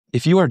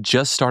If you are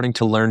just starting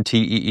to learn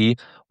TEE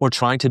or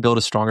trying to build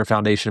a stronger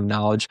foundation of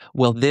knowledge,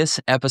 well,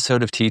 this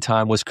episode of Tea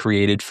Time was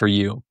created for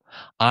you.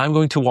 I'm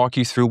going to walk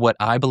you through what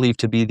I believe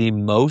to be the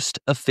most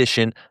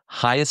efficient,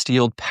 highest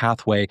yield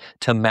pathway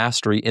to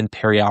mastery in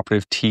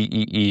perioperative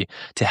TEE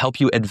to help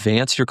you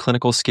advance your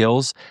clinical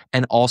skills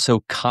and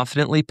also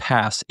confidently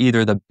pass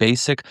either the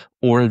basic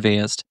or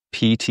advanced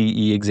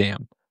PTE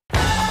exam.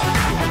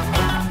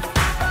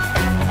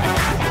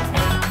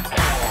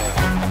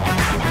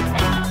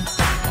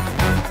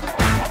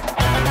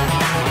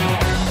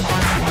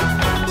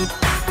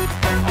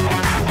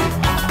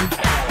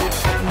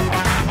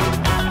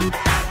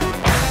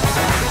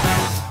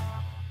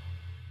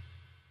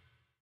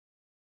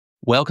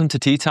 Welcome to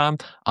Tea Time.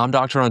 I'm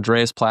Dr.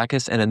 Andreas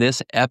Plakis, and in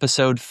this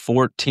episode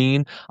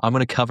 14, I'm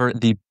going to cover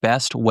the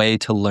best way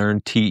to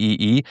learn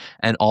TEE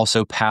and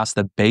also pass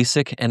the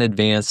basic and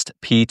advanced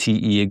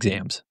PTE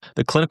exams.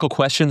 The clinical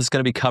question that's going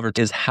to be covered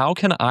is how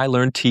can I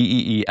learn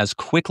TEE as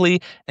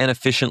quickly and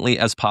efficiently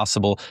as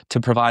possible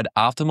to provide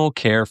optimal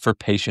care for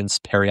patients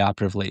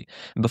perioperatively?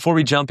 And before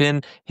we jump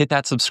in, hit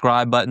that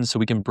subscribe button so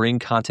we can bring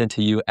content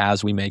to you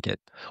as we make it.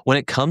 When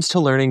it comes to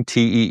learning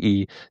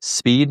TEE,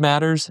 speed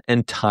matters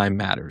and time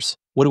matters.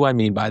 What do I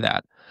mean by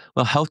that?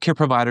 Well, healthcare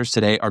providers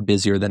today are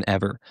busier than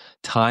ever.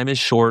 Time is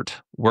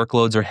short,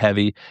 workloads are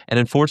heavy, and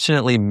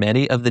unfortunately,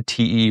 many of the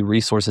TEE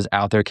resources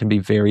out there can be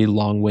very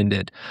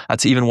long-winded.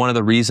 That's even one of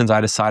the reasons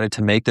I decided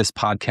to make this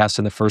podcast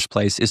in the first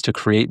place, is to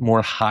create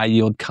more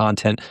high-yield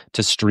content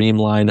to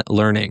streamline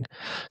learning.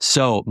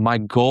 So my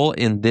goal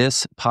in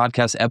this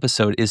podcast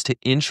episode is to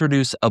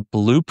introduce a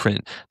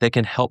blueprint that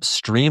can help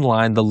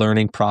streamline the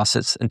learning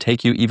process and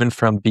take you even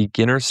from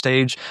beginner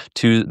stage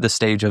to the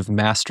stage of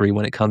mastery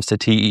when it comes to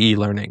TEE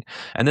learning.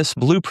 And this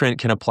blueprint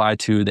can apply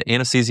to the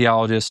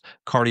anesthesiologist,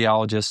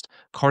 cardiologist,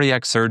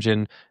 cardiac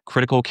surgeon,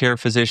 critical care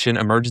physician,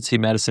 emergency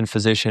medicine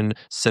physician,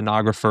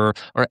 sonographer,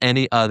 or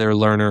any other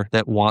learner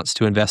that wants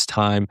to invest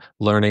time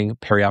learning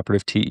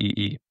perioperative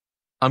TEE.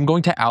 I'm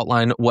going to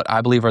outline what I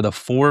believe are the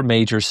four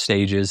major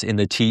stages in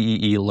the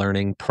TEE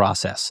learning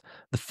process.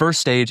 The first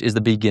stage is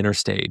the beginner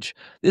stage.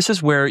 This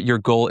is where your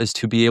goal is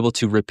to be able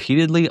to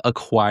repeatedly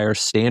acquire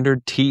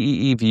standard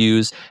TEE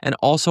views and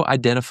also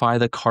identify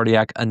the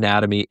cardiac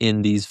anatomy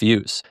in these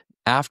views.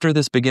 After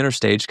this beginner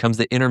stage comes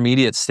the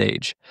intermediate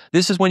stage.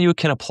 This is when you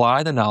can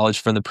apply the knowledge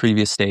from the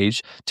previous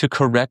stage to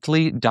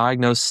correctly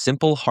diagnose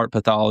simple heart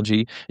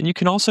pathology, and you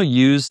can also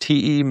use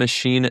TEE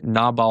machine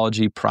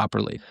knobology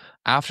properly.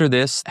 After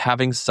this,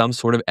 having some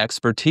sort of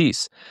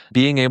expertise,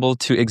 being able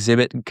to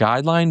exhibit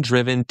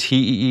guideline-driven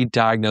TEE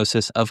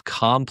diagnosis of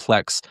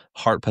complex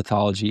heart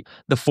pathology.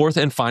 The fourth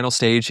and final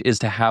stage is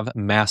to have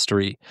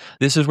mastery.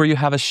 This is where you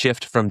have a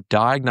shift from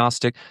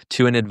diagnostic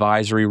to an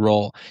advisory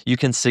role. You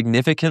can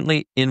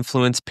significantly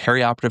influence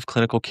perioperative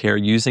clinical care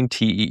using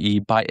TEE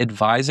by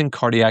advising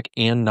cardiac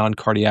and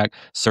non-cardiac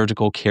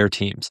surgical care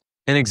teams.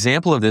 An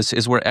example of this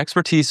is where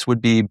expertise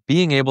would be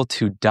being able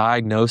to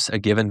diagnose a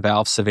given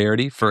valve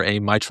severity for a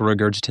mitral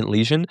regurgitant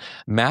lesion.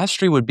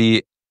 Mastery would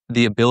be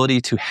the ability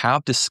to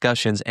have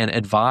discussions and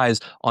advise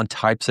on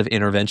types of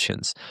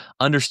interventions,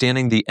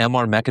 understanding the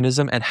MR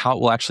mechanism and how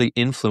it will actually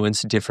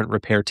influence different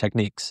repair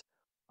techniques.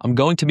 I'm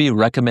going to be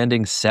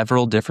recommending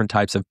several different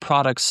types of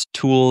products,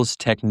 tools,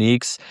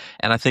 techniques,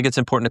 and I think it's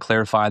important to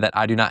clarify that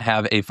I do not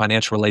have a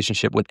financial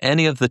relationship with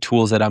any of the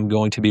tools that I'm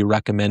going to be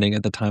recommending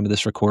at the time of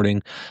this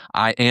recording.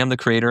 I am the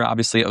creator,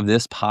 obviously, of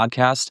this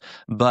podcast,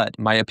 but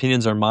my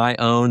opinions are my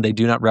own. They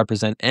do not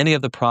represent any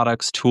of the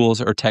products, tools,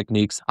 or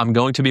techniques. I'm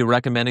going to be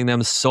recommending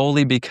them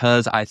solely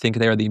because I think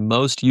they are the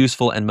most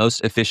useful and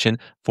most efficient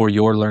for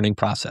your learning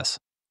process.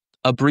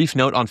 A brief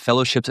note on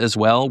fellowships as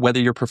well. Whether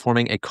you're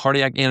performing a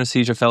cardiac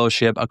anesthesia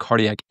fellowship, a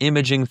cardiac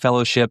imaging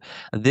fellowship,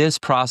 this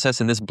process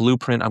and this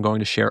blueprint I'm going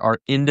to share are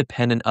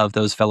independent of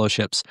those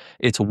fellowships.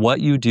 It's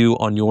what you do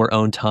on your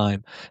own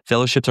time.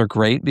 Fellowships are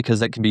great because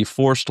that can be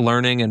forced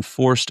learning and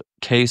forced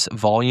case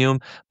volume,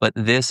 but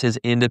this is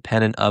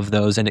independent of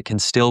those and it can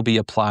still be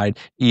applied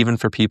even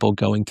for people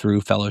going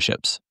through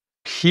fellowships.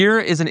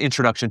 Here is an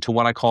introduction to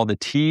what I call the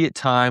Tea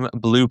Time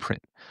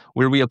Blueprint,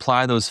 where we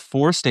apply those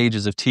four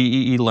stages of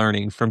TEE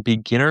learning from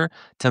beginner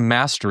to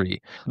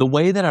mastery. The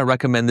way that I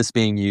recommend this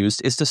being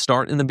used is to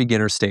start in the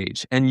beginner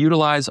stage and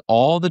utilize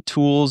all the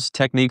tools,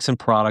 techniques, and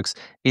products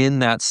in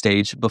that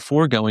stage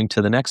before going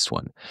to the next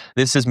one.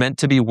 This is meant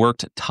to be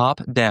worked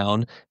top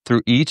down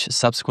through each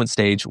subsequent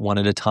stage one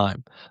at a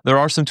time. There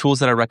are some tools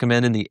that I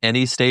recommend in the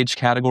any stage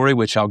category,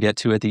 which I'll get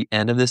to at the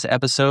end of this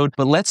episode,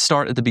 but let's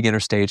start at the beginner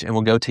stage and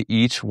we'll go to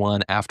each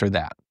one after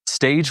that.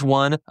 Stage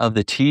one of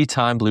the Tea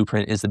Time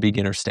Blueprint is the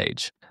beginner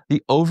stage.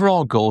 The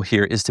overall goal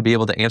here is to be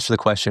able to answer the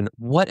question,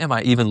 what am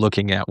I even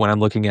looking at when I'm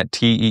looking at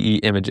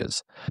TEE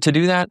images? To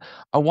do that,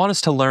 I want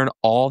us to learn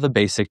all the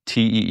basic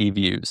TEE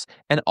views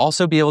and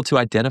also be able to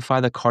identify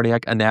the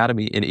cardiac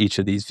anatomy in each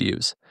of these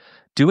views.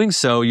 Doing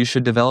so, you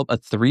should develop a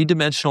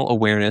three-dimensional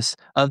awareness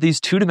of these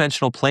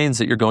two-dimensional planes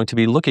that you're going to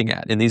be looking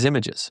at in these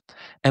images.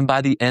 And by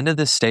the end of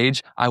this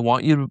stage, I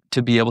want you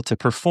to be able to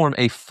perform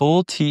a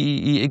full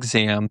TEE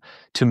exam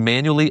to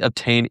manually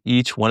obtain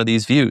each one of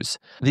these views.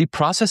 The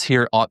process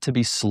here ought to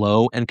be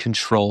slow and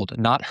controlled,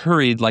 not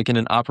hurried like in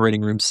an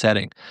operating room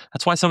setting.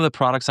 That's why some of the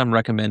products I'm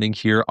recommending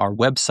here are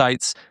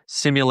websites,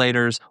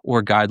 simulators,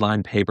 or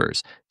guideline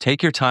papers.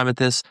 Take your time at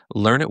this,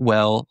 learn it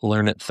well,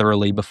 learn it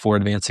thoroughly before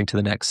advancing to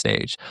the next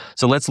stage.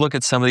 So let's look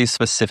at some of these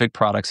specific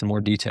products in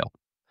more detail.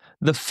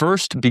 The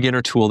first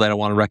beginner tool that I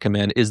want to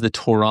recommend is the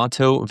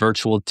Toronto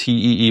Virtual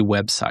TEE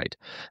website.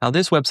 Now,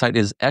 this website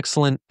is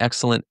excellent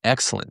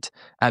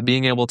at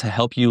being able to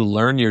help you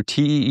learn your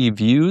TEE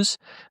views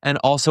and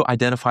also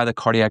identify the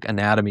cardiac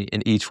anatomy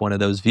in each one of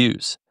those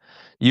views.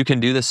 You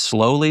can do this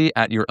slowly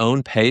at your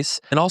own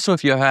pace. And also,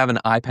 if you have an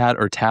iPad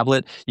or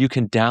tablet, you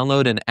can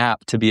download an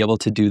app to be able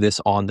to do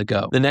this on the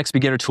go. The next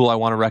beginner tool I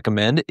want to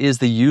recommend is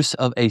the use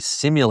of a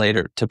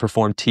simulator to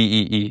perform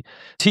TEE.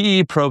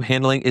 TEE probe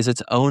handling is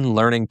its own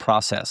learning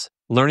process.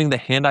 Learning the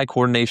hand-eye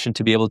coordination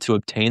to be able to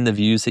obtain the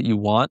views that you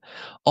want.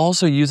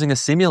 Also, using a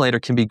simulator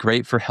can be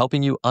great for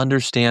helping you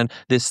understand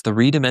this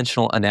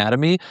three-dimensional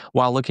anatomy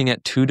while looking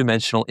at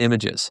two-dimensional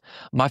images.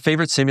 My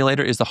favorite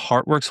simulator is the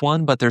HeartWorks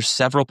one, but there's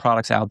several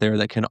products out there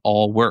that can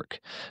all work.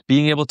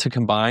 Being able to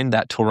combine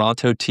that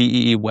Toronto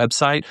TEE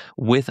website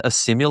with a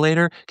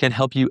simulator can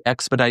help you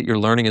expedite your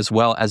learning as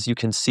well, as you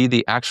can see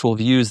the actual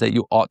views that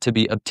you ought to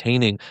be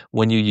obtaining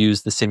when you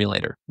use the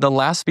simulator. The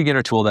last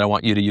beginner tool that I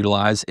want you to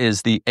utilize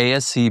is the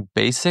ASC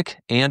Basic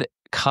and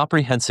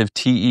Comprehensive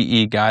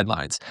TEE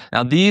guidelines.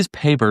 Now, these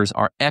papers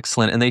are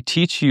excellent and they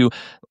teach you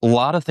a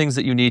lot of things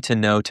that you need to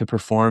know to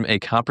perform a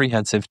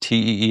comprehensive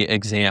TEE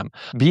exam.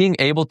 Being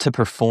able to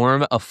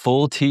perform a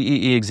full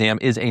TEE exam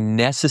is a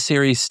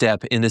necessary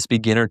step in this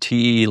beginner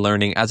TEE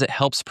learning, as it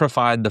helps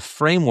provide the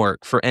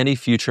framework for any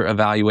future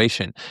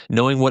evaluation,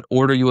 knowing what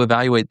order you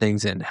evaluate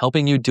things in,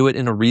 helping you do it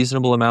in a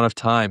reasonable amount of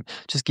time,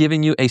 just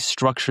giving you a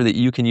structure that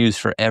you can use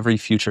for every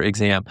future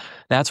exam.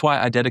 That's why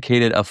I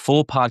dedicated a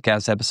full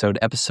podcast episode,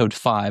 episode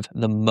 5,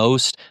 the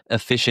most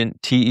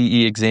efficient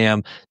TEE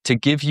exam, to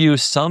give you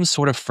some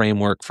sort of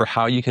framework for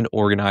how you can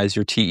organize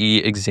your TEE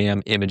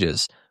exam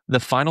images. The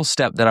final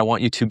step that I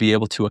want you to be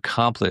able to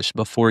accomplish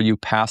before you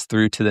pass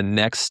through to the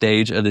next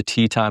stage of the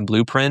T-Time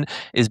blueprint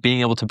is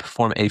being able to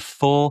perform a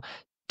full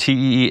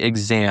TEE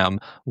exam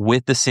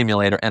with the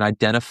simulator and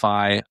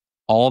identify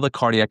all the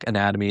cardiac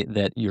anatomy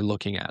that you're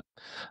looking at.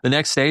 The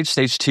next stage,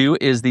 stage 2,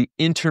 is the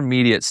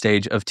intermediate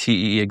stage of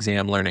TEE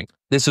exam learning.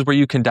 This is where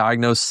you can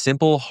diagnose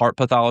simple heart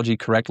pathology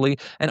correctly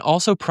and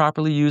also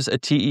properly use a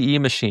TEE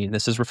machine.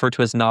 This is referred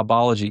to as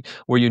knobology,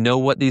 where you know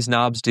what these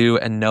knobs do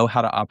and know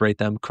how to operate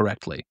them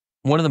correctly.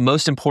 One of the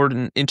most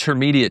important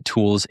intermediate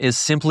tools is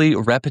simply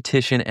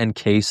repetition and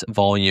case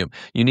volume.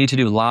 You need to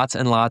do lots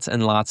and lots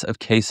and lots of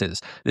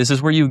cases. This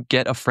is where you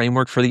get a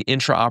framework for the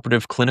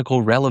intraoperative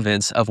clinical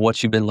relevance of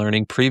what you've been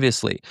learning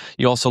previously.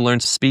 You also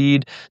learn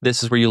speed.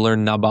 This is where you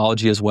learn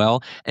knobology as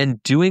well.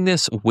 And doing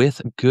this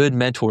with good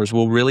mentors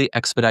will really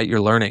expedite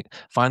your learning.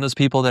 Find those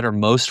people that are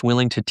most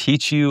willing to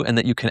teach you and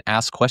that you can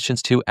ask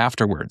questions to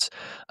afterwards.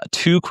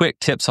 2 quick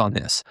tips on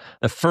this.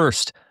 The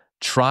first,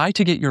 try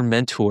to get your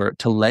mentor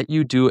to let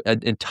you do an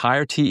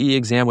entire TEE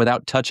exam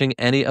without touching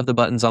any of the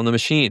buttons on the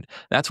machine.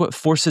 That's what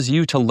forces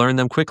you to learn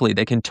them quickly.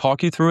 They can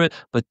talk you through it,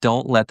 but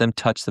don't let them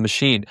touch the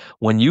machine.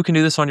 When you can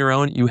do this on your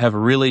own, you have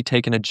really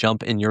taken a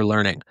jump in your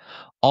learning.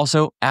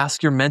 Also,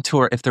 ask your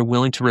mentor if they're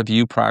willing to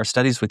review prior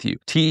studies with you.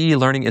 TEE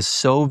learning is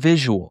so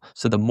visual,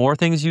 so the more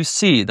things you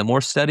see, the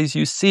more studies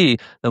you see,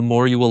 the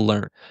more you will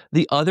learn.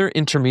 The other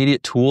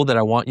intermediate tool that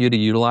I want you to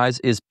utilize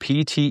is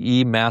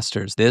PTE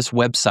Masters, this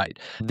website.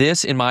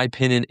 This, in my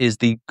opinion, is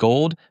the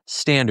gold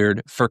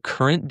standard for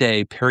current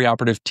day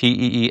perioperative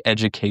TEE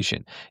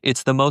education.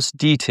 It's the most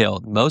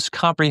detailed, most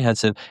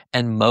comprehensive,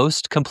 and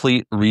most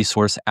complete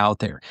resource out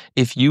there.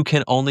 If you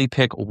can only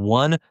pick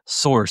one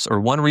source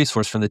or one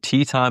resource from the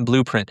T-Time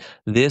Blueprint,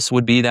 this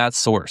would be that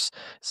source.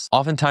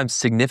 Oftentimes,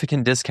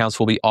 significant discounts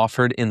will be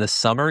offered in the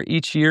summer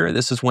each year.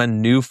 This is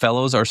when new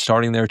fellows are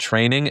starting their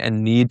training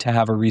and need to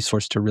have a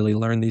resource to really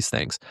learn these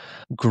things.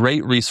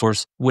 Great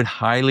resource, would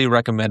highly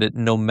recommend it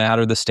no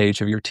matter the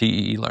stage of your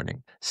TEE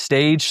learning.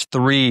 Stage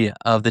 3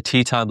 of the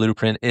T-Time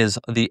Blueprint is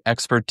the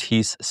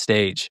expertise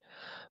stage.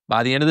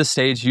 By the end of the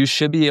stage, you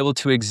should be able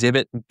to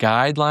exhibit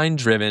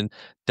guideline-driven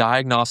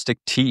diagnostic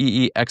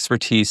TEE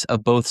expertise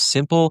of both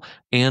simple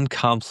and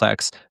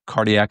complex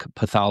cardiac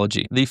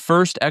pathology. The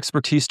first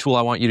expertise tool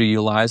I want you to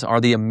utilize are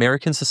the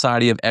American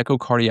Society of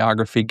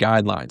Echocardiography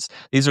guidelines.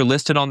 These are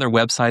listed on their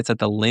websites at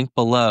the link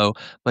below,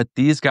 but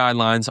these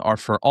guidelines are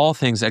for all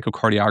things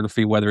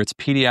echocardiography, whether it's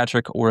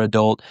pediatric or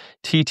adult,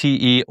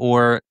 TTE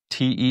or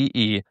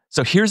TEE.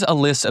 So here's a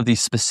list of the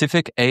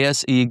specific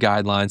ASE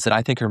guidelines that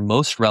I think are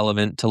most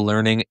relevant to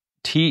learning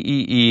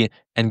TEE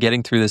and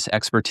getting through this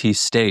expertise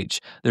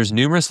stage. There's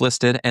numerous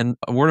listed, and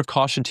a word of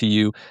caution to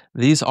you,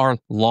 these are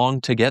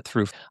long to get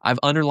through. I've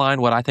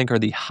underlined what I think are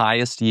the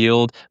highest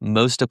yield,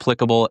 most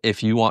applicable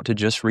if you want to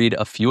just read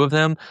a few of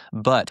them,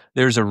 but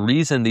there's a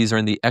reason these are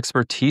in the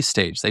expertise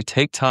stage. They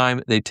take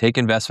time, they take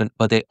investment,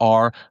 but they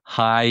are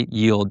high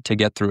yield to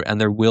get through, and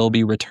there will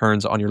be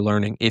returns on your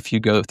learning if you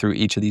go through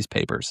each of these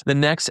papers. The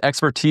next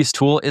expertise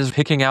tool is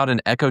picking out an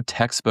Echo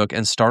textbook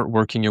and start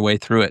working your way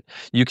through it.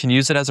 You can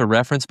use it as a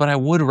reference, but I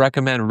would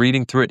recommend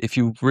reading through it if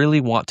you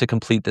really want to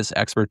complete this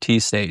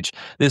expertise stage.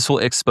 This will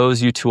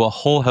expose you to a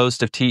whole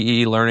host of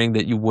TEE learning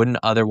that you wouldn't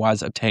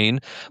otherwise obtain.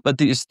 But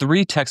these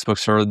 3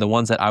 textbooks are the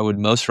ones that I would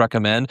most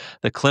recommend: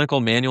 the Clinical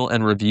Manual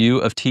and Review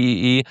of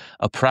TEE,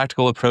 A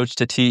Practical Approach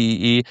to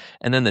TEE,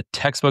 and then the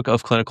Textbook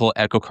of Clinical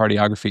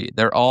Echocardiography.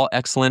 They're all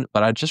excellent,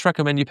 but I just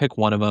recommend you pick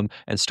one of them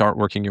and start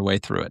working your way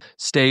through it.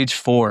 Stage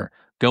 4.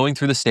 Going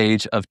through the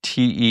stage of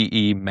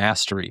TEE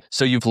mastery.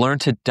 So you've learned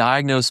to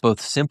diagnose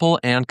both simple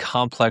and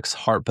complex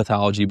heart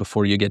pathology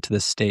before you get to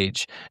this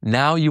stage.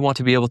 Now you want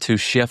to be able to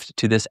shift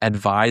to this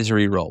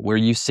advisory role where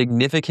you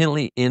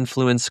significantly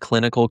influence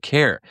clinical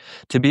care.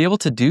 To be able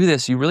to do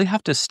this, you really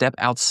have to step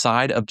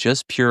outside of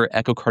just pure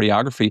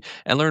echocardiography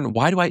and learn,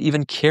 why do I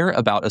even care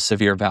about a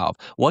severe valve?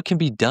 What can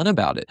be done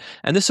about it?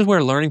 And this is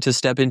where learning to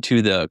step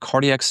into the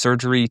cardiac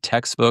surgery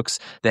textbooks,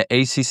 the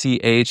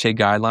ACC/AHA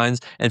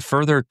guidelines, and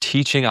further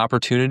teaching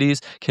opportunities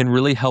can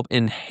really help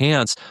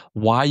enhance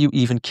why you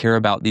even care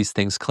about these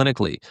things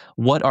clinically.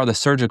 What are the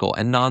surgical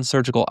and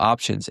non-surgical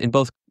options in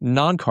both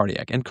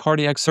non-cardiac and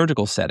cardiac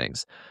surgical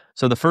settings?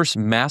 So the first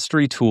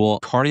mastery tool,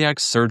 cardiac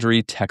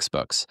surgery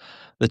textbooks.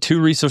 The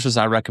 2 resources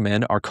I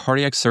recommend are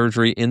Cardiac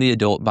Surgery in the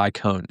Adult by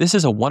Cone. This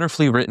is a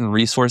wonderfully written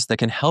resource that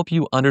can help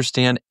you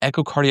understand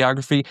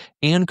echocardiography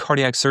and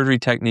cardiac surgery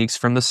techniques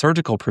from the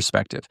surgical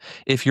perspective.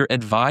 If you're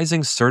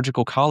advising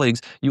surgical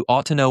colleagues, you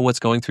ought to know what's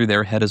going through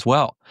their head as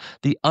well.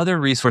 The other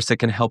resource that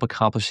can help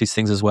accomplish these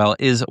things as well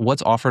is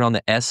what's offered on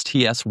the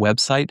STS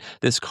website,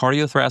 this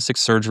Cardiothoracic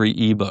Surgery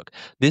ebook.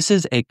 This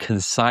is a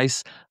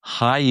concise,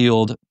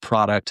 high-yield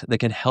product that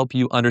can help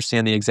you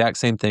understand the exact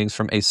same things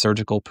from a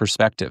surgical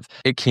perspective.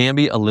 It can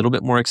be a little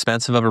bit more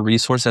expensive of a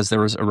resource as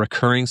there is a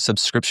recurring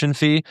subscription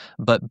fee,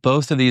 but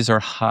both of these are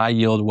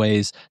high-yield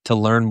ways to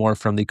learn more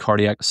from the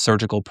cardiac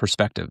surgical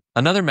perspective.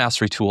 Another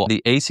mastery tool,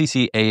 the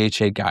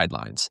ACC/AHA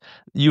guidelines.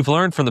 You've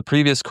learned from the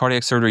previous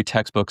cardiac surgery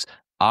textbooks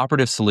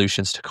operative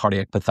solutions to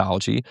cardiac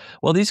pathology.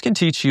 Well, these can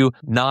teach you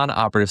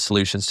non-operative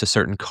solutions to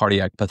certain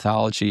cardiac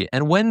pathology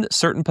and when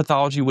certain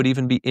pathology would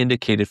even be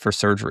indicated for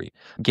surgery.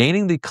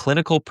 Gaining the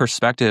clinical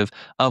perspective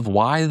of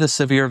why the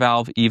severe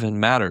valve even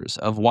matters,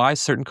 of why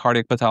certain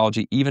cardiac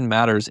pathology even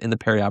matters in the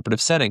perioperative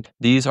setting.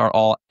 These are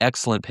all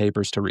excellent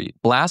papers to read.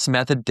 Last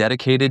method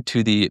dedicated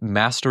to the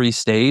mastery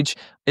stage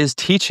is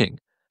teaching.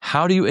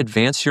 How do you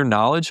advance your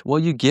knowledge? Well,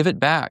 you give it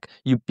back.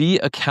 You be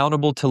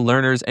accountable to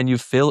learners and you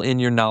fill in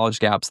your knowledge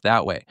gaps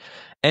that way.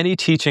 Any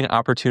teaching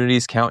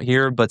opportunities count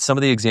here, but some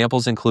of the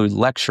examples include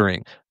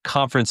lecturing,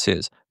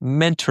 conferences,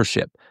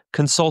 mentorship,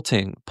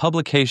 consulting,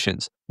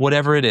 publications,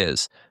 whatever it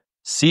is.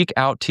 Seek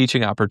out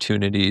teaching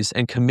opportunities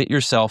and commit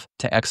yourself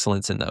to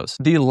excellence in those.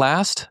 The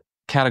last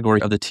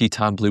category of the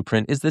TETON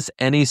blueprint is this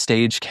any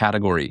stage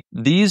category.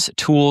 These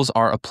tools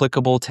are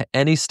applicable to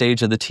any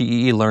stage of the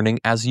TEE learning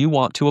as you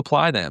want to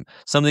apply them.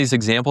 Some of these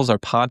examples are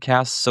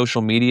podcasts,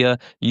 social media,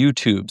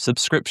 YouTube,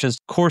 subscriptions,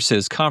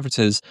 courses,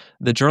 conferences,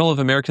 the Journal of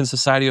American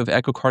Society of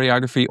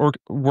Echocardiography, or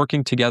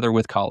working together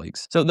with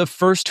colleagues. So the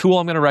first tool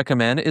I'm going to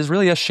recommend is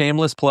really a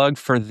shameless plug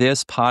for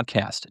this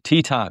podcast,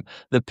 TETON,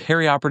 the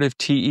Perioperative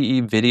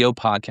TEE video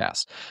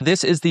podcast.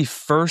 This is the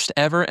first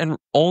ever and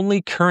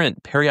only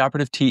current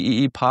perioperative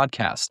TEE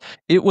podcast.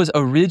 It was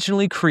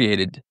originally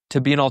created to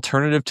be an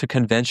alternative to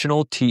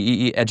conventional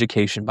TEE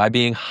education by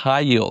being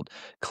high-yield,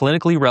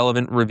 clinically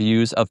relevant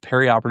reviews of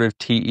perioperative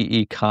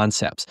TEE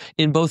concepts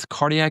in both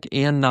cardiac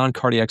and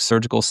non-cardiac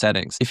surgical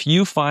settings. If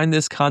you find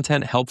this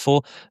content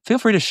helpful, feel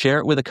free to share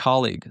it with a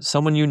colleague,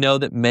 someone you know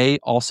that may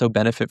also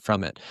benefit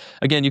from it.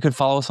 Again, you can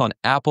follow us on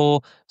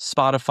Apple,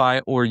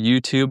 Spotify, or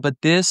YouTube, but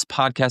this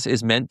podcast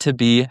is meant to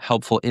be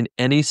helpful in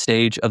any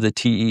stage of the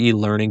TEE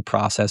learning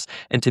process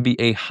and to be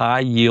a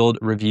high-yield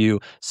review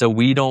so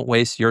we don't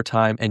waste your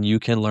time and you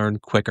can learn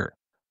quicker.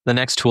 The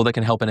next tool that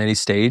can help in any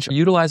stage,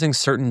 utilizing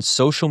certain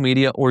social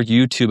media or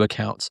YouTube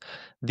accounts.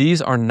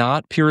 These are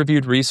not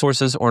peer-reviewed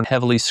resources or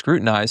heavily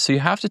scrutinized, so you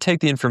have to take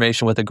the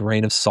information with a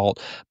grain of salt,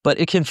 but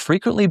it can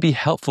frequently be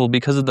helpful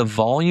because of the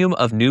volume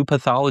of new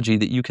pathology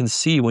that you can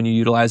see when you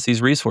utilize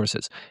these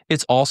resources.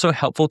 It's also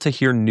helpful to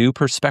hear new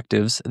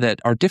perspectives that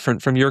are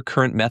different from your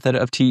current method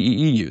of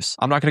TEE use.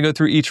 I'm not going to go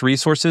through each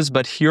resources,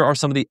 but here are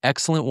some of the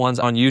excellent ones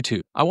on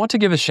YouTube. I want to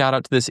give a shout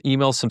out to this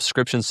email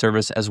subscription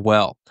service as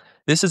well.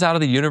 This is out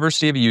of the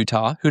University of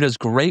Utah, who does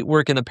great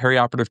work in the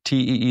perioperative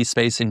TEE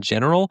space in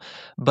general,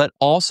 but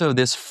also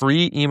this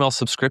free email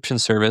subscription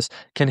service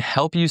can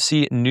help you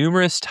see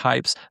numerous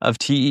types of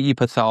TEE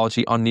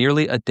pathology on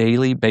nearly a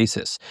daily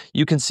basis.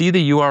 You can see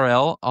the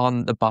URL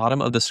on the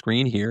bottom of the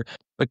screen here,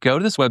 But go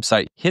to this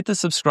website, hit the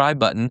subscribe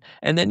button,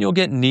 and then you'll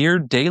get near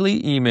daily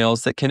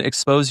emails that can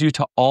expose you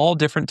to all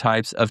different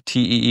types of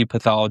TEE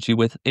pathology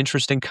with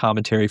interesting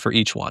commentary for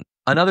each one.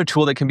 Another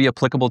tool that can be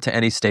applicable to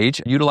any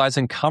stage,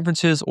 utilizing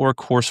conferences or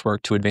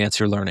coursework to advance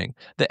your learning.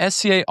 The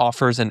SCA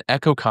offers an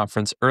Echo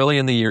conference early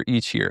in the year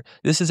each year.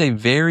 This is a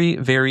very,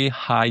 very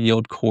high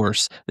yield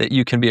course that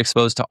you can be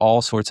exposed to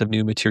all sorts of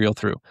new material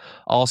through.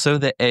 Also,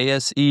 the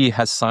ASE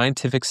has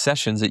scientific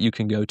sessions that you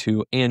can go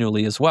to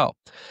annually as well.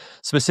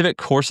 Specific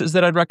courses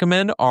that I'd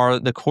recommend are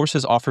the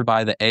courses offered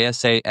by the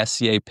ASA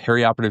SCA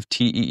Perioperative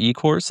TEE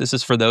course. This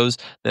is for those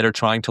that are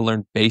trying to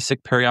learn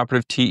basic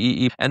perioperative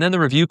TEE. And then the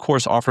review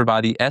course offered by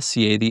the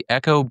SCA, the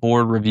Echo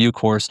Board Review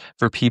course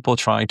for people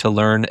trying to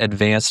learn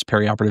advanced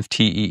perioperative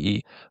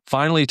TEE.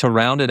 Finally, to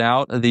round it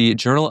out, the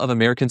Journal of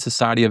American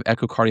Society of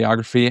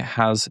Echocardiography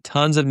has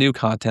tons of new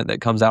content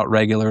that comes out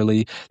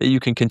regularly that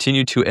you can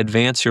continue to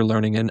advance your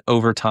learning in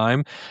over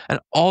time. And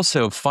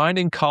also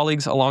finding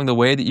colleagues along the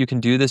way that you can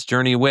do this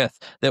journey with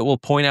that will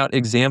point out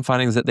exam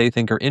findings that they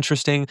think are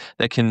interesting,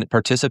 that can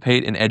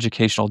participate in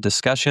educational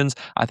discussions,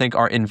 I think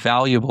are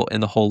invaluable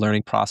in the whole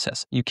learning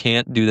process. You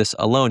can't do this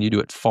alone. You do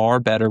it far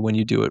better when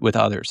you do it with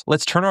others.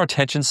 Let's turn our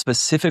attention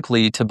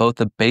specifically to both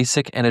the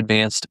basic and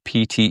advanced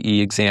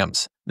PTE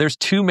exams. There's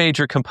two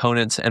major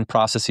components and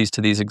processes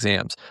to these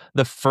exams.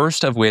 The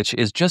first of which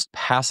is just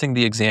passing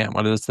the exam,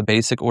 whether it's the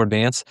basic or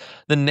advanced.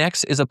 The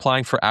next is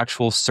applying for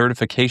actual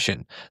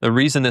certification. The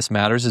reason this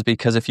matters is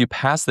because if you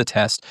pass the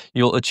test,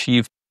 you'll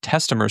achieve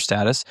testimer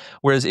status,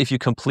 whereas if you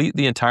complete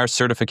the entire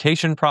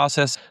certification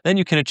process, then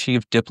you can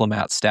achieve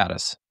diplomat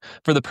status.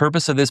 For the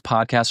purpose of this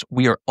podcast,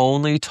 we are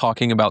only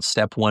talking about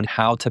step one,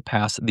 how to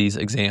pass these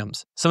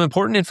exams. Some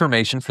important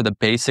information for the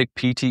basic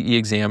PTE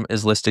exam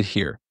is listed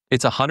here.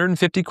 It's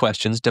 150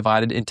 questions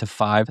divided into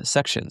 5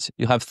 sections.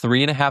 You'll have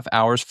 3.5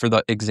 hours for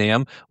the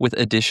exam with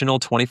additional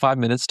 25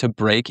 minutes to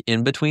break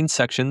in between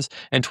sections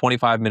and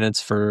 25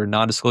 minutes for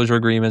non-disclosure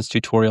agreements,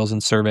 tutorials,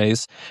 and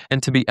surveys.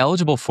 And to be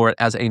eligible for it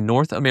as a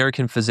North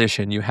American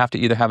physician, you have to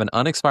either have an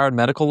unexpired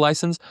medical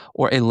license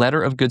or a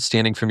letter of good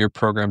standing from your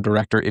program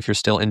director if you're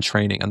still in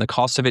training. And the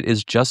cost of it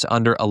is just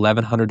under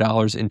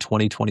 $1,100 in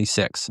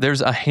 2026.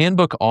 There's a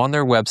handbook on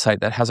their website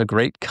that has a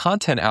great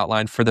content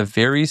outline for the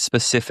very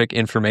specific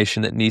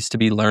information that needs to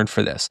be learned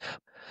for this.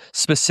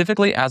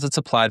 Specifically as it's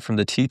applied from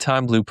the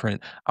T-Time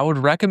Blueprint, I would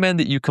recommend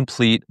that you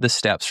complete the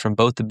steps from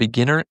both the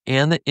beginner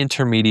and the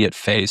intermediate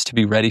phase to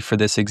be ready for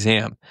this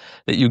exam,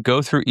 that you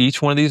go through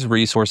each one of these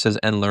resources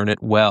and learn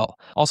it well.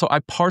 Also,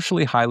 I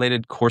partially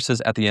highlighted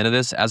courses at the end of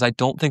this as I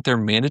don't think they're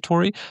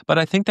mandatory, but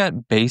I think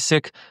that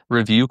basic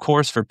review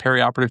course for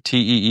perioperative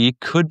TEE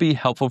could be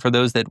helpful for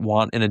those that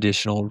want an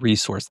additional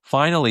resource.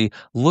 Finally,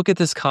 look at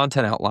this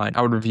content outline.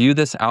 I would review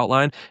this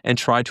outline and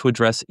try to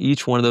address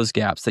each one of those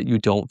gaps that you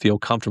don't feel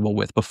comfortable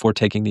with before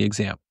taking the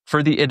exam.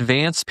 For the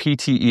advanced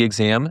PTE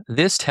exam,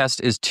 this test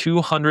is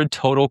 200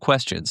 total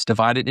questions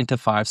divided into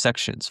 5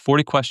 sections,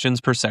 40 questions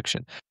per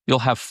section. You'll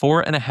have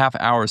 4.5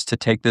 hours to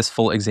take this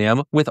full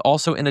exam with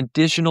also an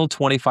additional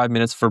 25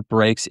 minutes for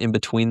breaks in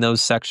between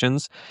those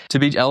sections. To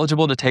be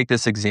eligible to take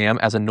this exam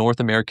as a North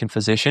American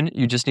physician,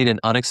 you just need an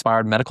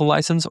unexpired medical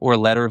license or a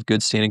letter of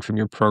good standing from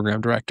your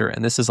program director.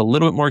 And this is a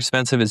little bit more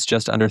expensive. It's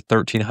just under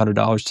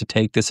 $1,300 to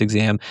take this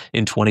exam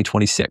in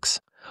 2026.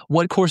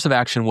 What course of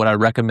action would I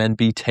recommend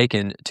be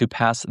taken to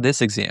pass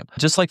this exam?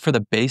 Just like for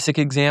the basic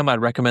exam,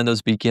 I'd recommend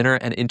those beginner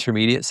and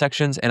intermediate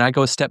sections, and I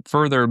go a step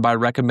further by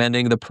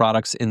recommending the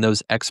products in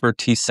those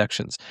expertise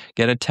sections.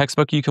 Get a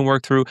textbook you can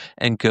work through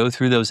and go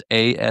through those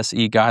ASE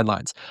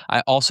guidelines.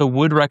 I also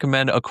would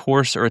recommend a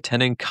course or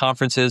attending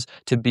conferences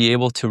to be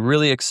able to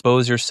really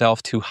expose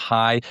yourself to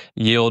high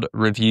yield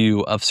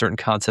review of certain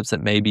concepts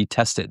that may be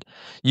tested.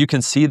 You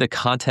can see the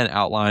content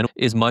outline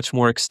is much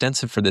more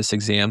extensive for this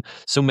exam,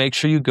 so make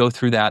sure you go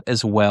through that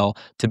as well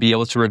to be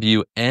able to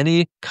review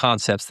any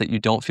concepts that you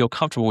don't feel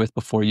comfortable with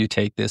before you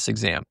take this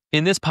exam.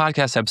 In this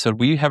podcast episode,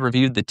 we have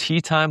reviewed the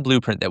T-Time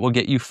Blueprint that will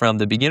get you from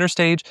the beginner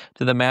stage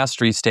to the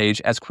mastery stage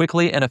as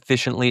quickly and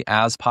efficiently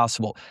as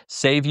possible.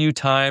 Save you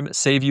time,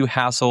 save you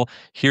hassle.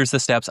 Here's the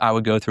steps I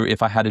would go through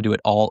if I had to do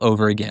it all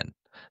over again.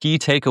 Key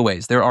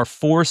takeaways. There are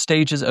 4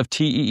 stages of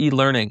TEE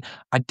learning.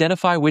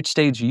 Identify which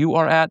stage you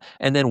are at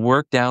and then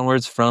work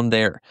downwards from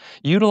there.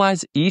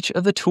 Utilize each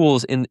of the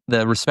tools in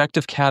the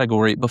respective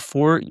category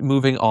before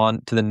moving on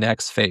to the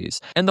next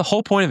phase. And the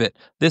whole point of it,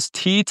 this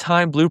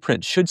T-Time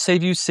Blueprint should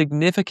save you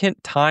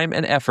significant time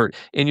and effort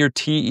in your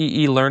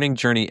TEE learning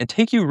journey and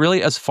take you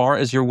really as far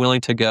as you're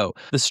willing to go.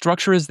 The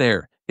structure is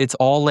there. It's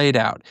all laid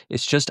out.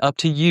 It's just up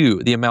to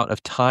you, the amount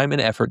of time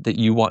and effort that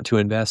you want to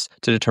invest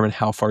to determine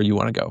how far you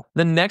want to go.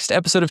 The next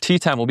episode of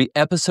T-Time will be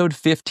episode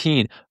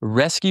 15,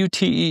 Rescue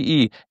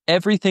TEE,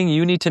 everything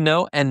you need to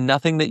know and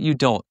nothing that you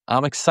don't.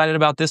 I'm excited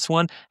about this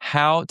one,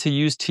 how to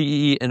use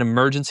TEE in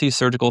emergency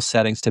surgical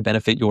settings to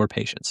benefit your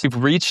patients. We've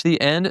reached the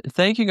end.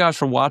 Thank you guys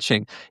for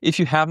watching. If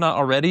you have not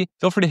already,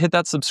 feel free to hit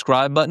that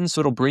subscribe button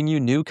so it'll bring you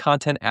new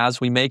content as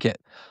we make it.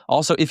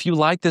 Also, if you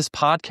like this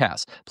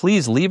podcast,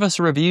 please leave us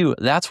a review.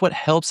 That's what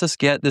helps us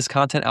get this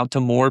content out to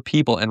more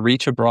people and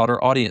reach a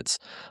broader audience.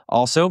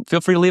 Also,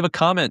 feel free to leave a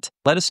comment.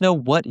 Let us know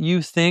what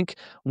you think,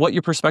 what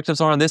your perspectives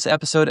are on this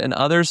episode and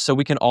others so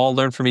we can all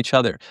learn from each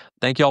other.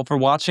 Thank you all for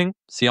watching.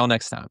 See y'all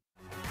next time.